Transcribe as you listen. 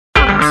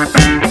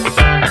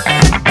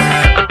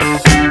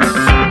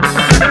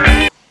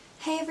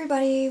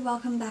everybody,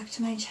 welcome back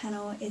to my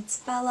channel. It's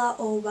Bella,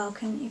 or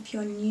welcome if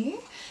you're new.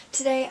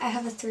 Today I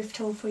have a thrift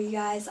haul for you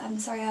guys. I'm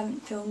sorry I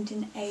haven't filmed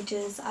in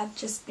ages, I've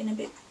just been a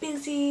bit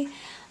busy,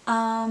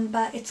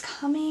 but it's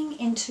coming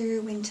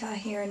into winter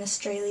here in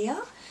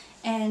Australia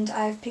and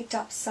I've picked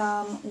up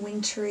some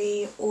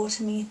wintry,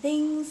 autumny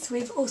things.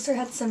 We've also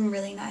had some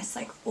really nice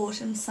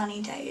autumn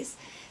sunny days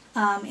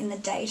in the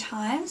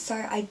daytime, so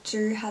I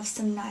do have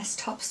some nice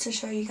tops to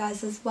show you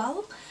guys as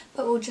well,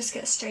 but we'll just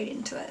get straight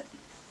into it.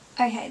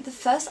 Okay, the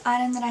first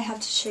item that I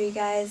have to show you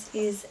guys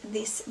is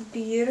this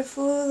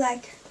beautiful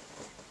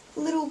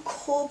little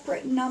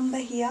corporate number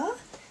here.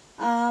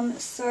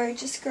 So it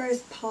just goes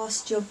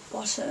past your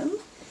bottom,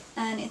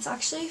 and it's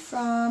actually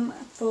from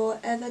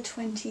Forever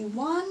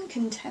 21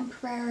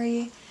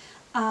 Contemporary.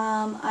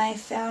 I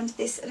found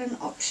this at an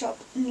op shop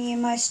near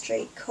my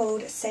street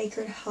called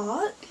Sacred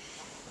Heart,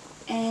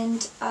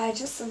 and I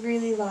just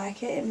really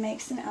like it. It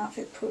makes an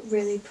outfit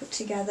really put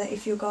together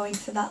if you're going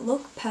for that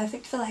look.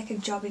 Perfect for a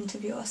job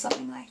interview or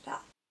something like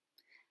that.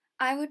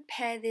 I would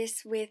pair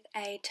this with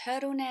a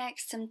turtleneck,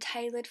 some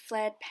tailored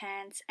flared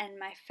pants and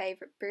my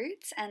favourite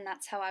boots, and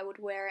that's how I would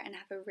wear it and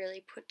have a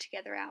really put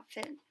together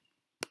outfit.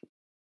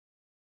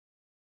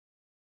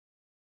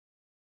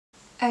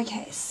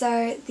 Okay,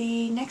 so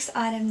the next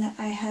item that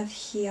I have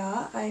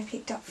here I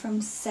picked up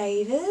from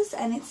Savers,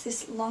 and it's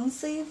this long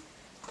sleeve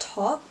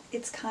top.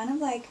 It's kind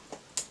of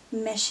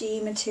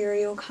meshy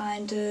material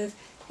kind of,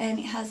 and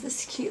it has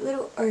this cute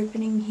little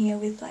opening here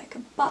with a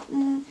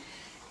button,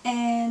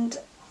 and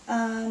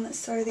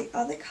so the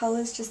other colour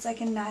is just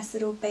a nice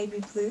little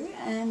baby blue,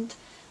 and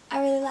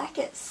I really like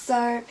it,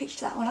 so picked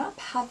that one up.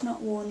 Have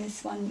not worn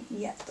this one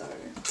yet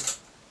though.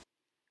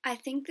 I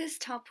think this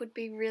top would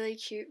be really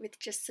cute with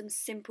just some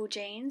simple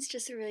jeans,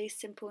 just a really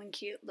simple and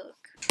cute look.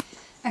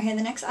 Okay,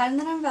 the next item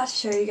that I'm about to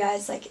show you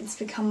guys, it's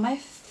become my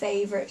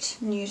favourite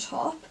new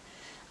top.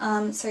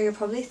 So you're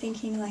probably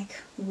thinking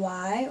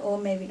why, or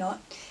maybe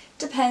not.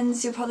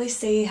 Depends, you'll probably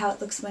see how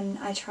it looks when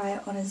I try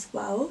it on as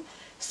well.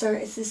 So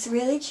it's this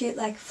really cute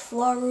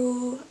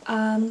floral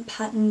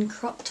pattern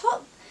crop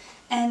top,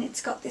 and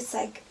it's got this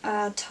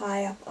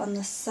tie up on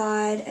the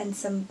side and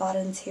some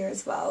buttons here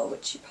as well,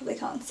 which you probably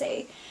can't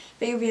see,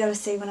 but you'll be able to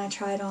see when I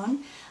try it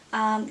on.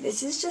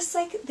 This is just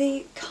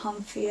the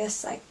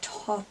comfiest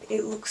top.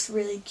 It looks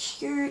really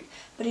cute,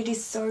 but it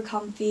is so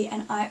comfy,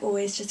 and I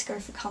always just go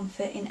for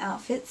comfort in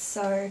outfits,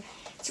 so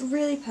it's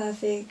really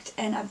perfect,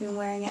 and I've been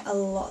wearing it a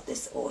lot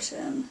this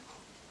autumn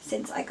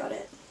since I got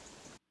it.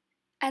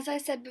 As I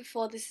said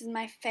before, this is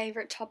my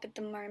favourite top at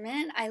the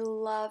moment. I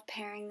love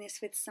pairing this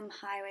with some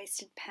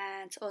high-waisted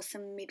pants or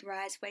some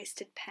mid-rise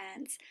waisted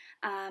pants,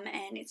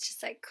 and it's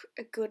just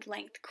a good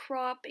length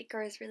crop. It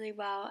goes really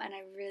well, and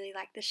I really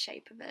like the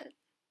shape of it.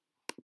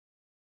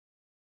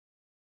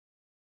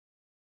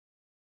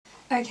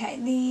 Okay,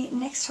 the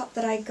next top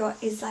that I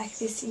got is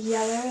this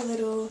yellow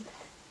little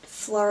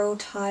floral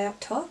tie-up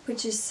top,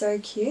 which is so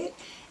cute.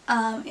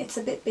 It's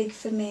a bit big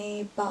for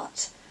me,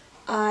 but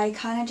I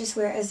kind of just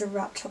wear it as a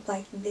wrap top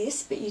like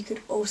this, but you could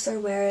also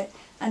wear it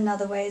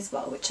another way as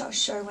well, which I'll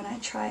show when I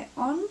try it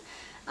on.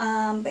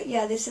 But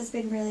yeah, this has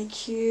been really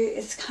cute.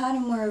 It's kind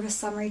of more of a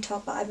summery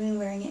top, but I've been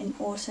wearing it in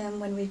autumn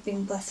when we've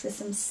been blessed with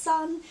some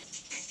sun.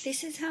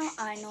 This is how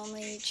I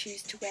normally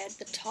choose to wear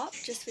the top,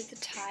 just with the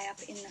tie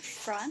up in the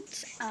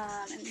front,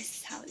 and this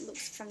is how it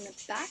looks from the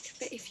back.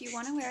 But if you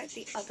want to wear it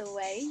the other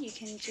way, you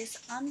can just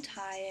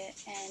untie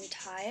it and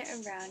tie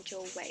it around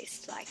your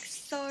waist like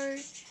so,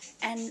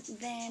 and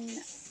then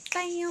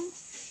bam!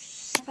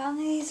 I found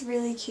these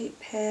really cute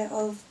pair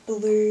of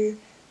blue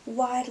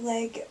wide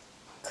leg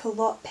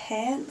culotte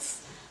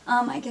pants,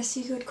 I guess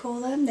you could call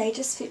them. They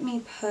just fit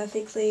me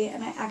perfectly,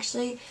 and I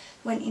actually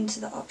went into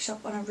the op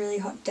shop on a really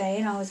hot day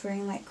and I was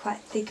wearing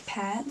quite thick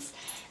pants,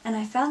 and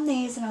I found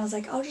these and I was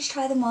I'll just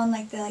try them on,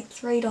 they're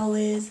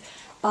 $3,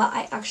 but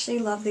I actually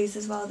love these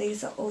as well.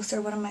 These are also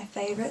one of my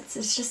favourites.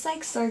 It's just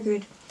so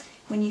good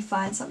when you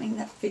find something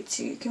that fits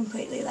you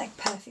completely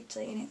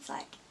perfectly, and it's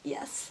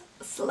yes,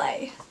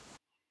 slay.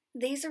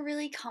 These are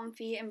really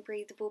comfy and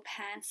breathable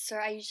pants, so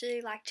I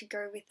usually like to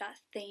go with that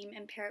theme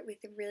and pair it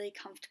with a really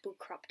comfortable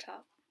crop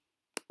top.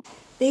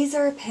 These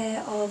are a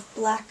pair of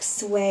black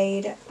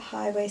suede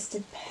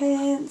high-waisted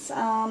pants.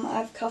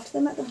 I've cuffed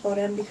them at the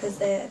bottom because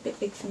they're a bit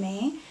big for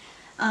me.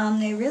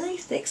 They're really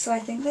thick, so I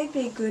think they'd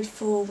be good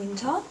for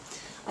winter.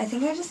 I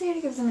think I just need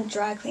to give them a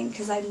dry clean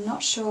because I'm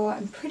not sure.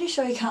 I'm pretty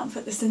sure you can't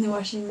put this in the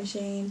washing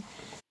machine.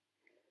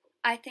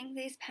 I think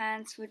these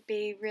pants would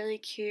be really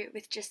cute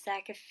with just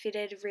a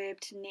fitted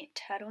ribbed knit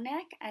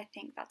turtleneck. I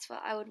think that's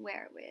what I would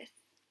wear it with.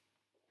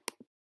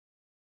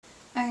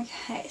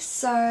 Okay,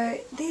 so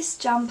this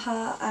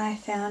jumper I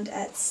found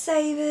at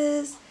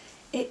Savers.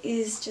 It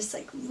is just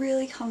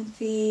really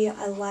comfy.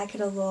 I like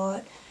it a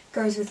lot.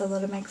 Goes with a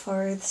lot of my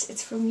clothes.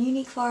 It's from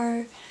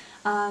Uniqlo,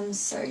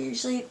 so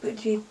usually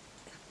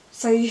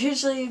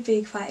it'd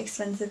be quite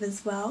expensive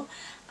as well.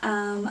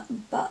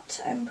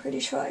 But I'm pretty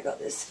sure I got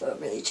this for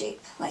really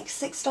cheap,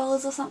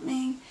 $6 or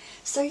something.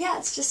 So yeah,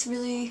 it's just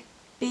really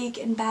big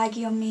and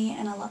baggy on me,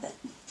 and I love it.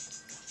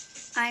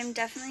 I'm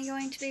definitely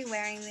going to be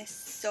wearing this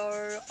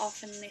so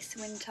often this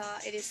winter.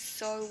 It is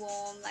so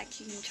warm, like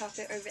you can chuck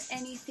it over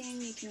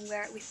anything, you can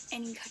wear it with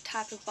any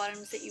type of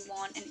bottoms that you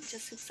want, and it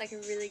just looks like a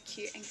really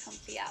cute and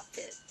comfy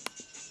outfit.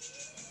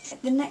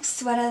 The next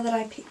sweater that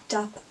I picked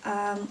up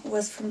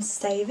was from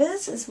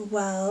Savers as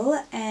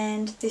well,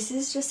 and this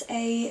is just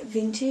a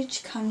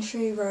vintage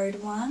country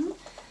road one,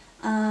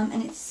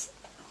 and it's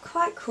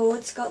quite cool.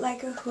 It's got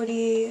like a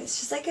hoodie, it's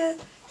just like a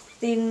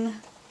thin,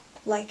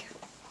 like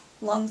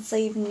long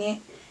sleeve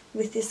knit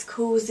with this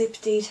cool zip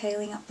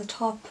detailing up the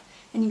top,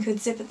 and you could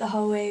zip it the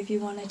whole way if you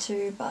wanted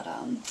to, but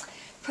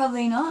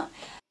probably not.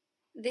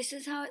 This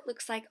is how it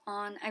looks like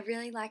on. I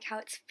really like how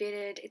it's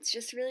fitted. It's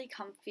just really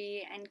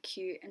comfy and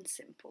cute and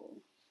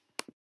simple.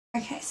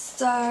 Okay,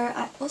 so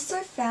I also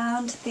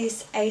found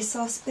this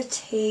ASOS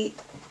Petite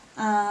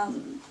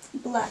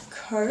black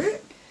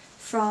coat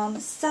from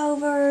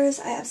Salvos.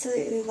 I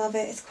absolutely love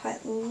it. It's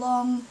quite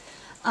long.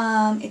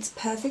 It's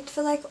perfect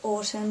for like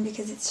autumn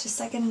because it's just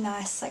like a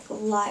nice like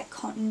light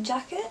cotton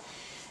jacket,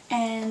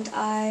 and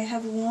I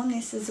have worn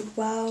this as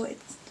well.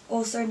 It's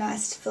also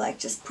nice for like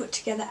just put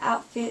together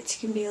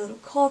outfits. You can be a little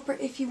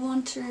corporate if you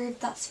want to, if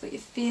that's what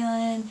you're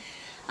feeling.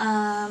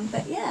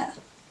 But yeah,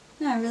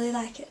 no, I really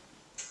like it.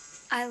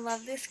 I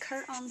love this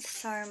coat on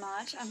so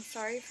much. I'm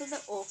sorry for the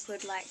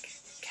awkward like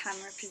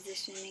camera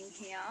positioning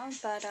here,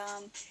 but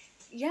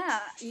yeah,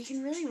 you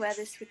can really wear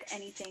this with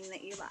anything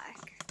that you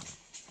like.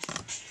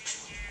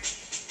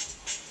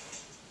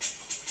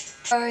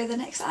 So the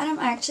next item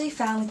I actually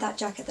found with that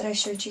jacket that I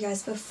showed you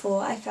guys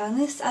before. I found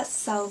this at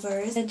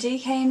Salvos. The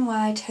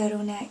DKNY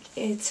turtleneck.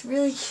 It's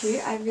really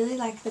cute. I really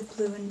like the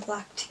blue and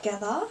black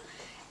together,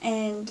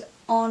 and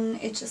on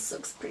it just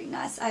looks pretty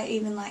nice. I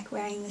even like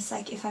wearing this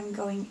like if I'm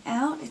going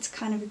out. It's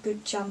kind of a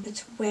good jumper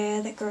to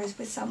wear that goes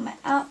with some of my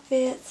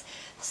outfits.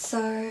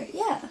 So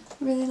yeah,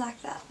 really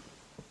like that.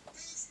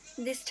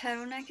 This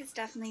turtleneck is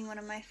definitely one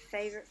of my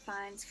favourite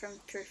finds from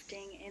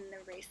thrifting in the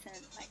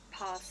recent like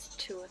past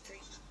 2 or 3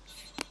 months.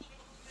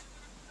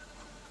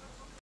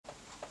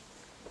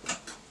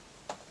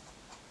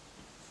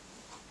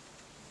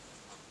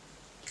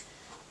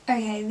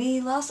 Okay,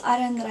 the last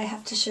item that I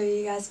have to show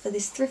you guys for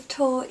this thrift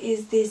haul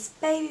is this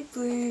baby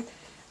blue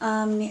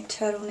knit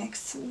turtleneck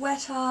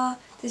sweater.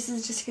 This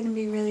is just going to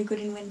be really good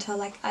in winter.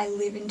 Like, I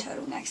live in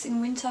turtlenecks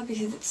in winter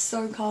because it's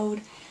so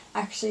cold.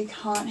 I actually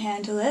can't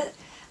handle it.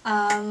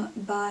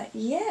 But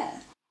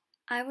yeah.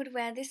 I would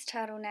wear this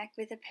turtleneck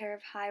with a pair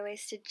of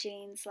high-waisted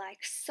jeans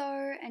like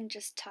so and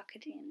just tuck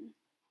it in.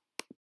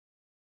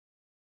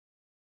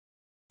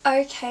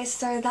 Okay,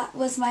 so that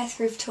was my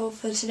thrift haul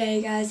for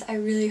today, guys. I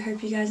really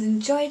hope you guys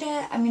enjoyed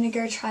it. I'm going to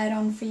go try it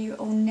on for you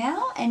all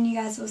now, and you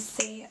guys will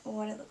see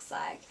what it looks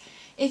like.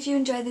 If you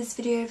enjoyed this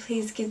video,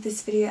 please give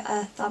this video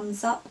a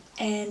thumbs up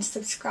and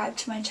subscribe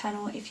to my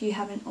channel if you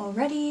haven't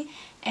already,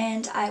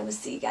 and I will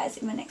see you guys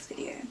in my next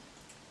video.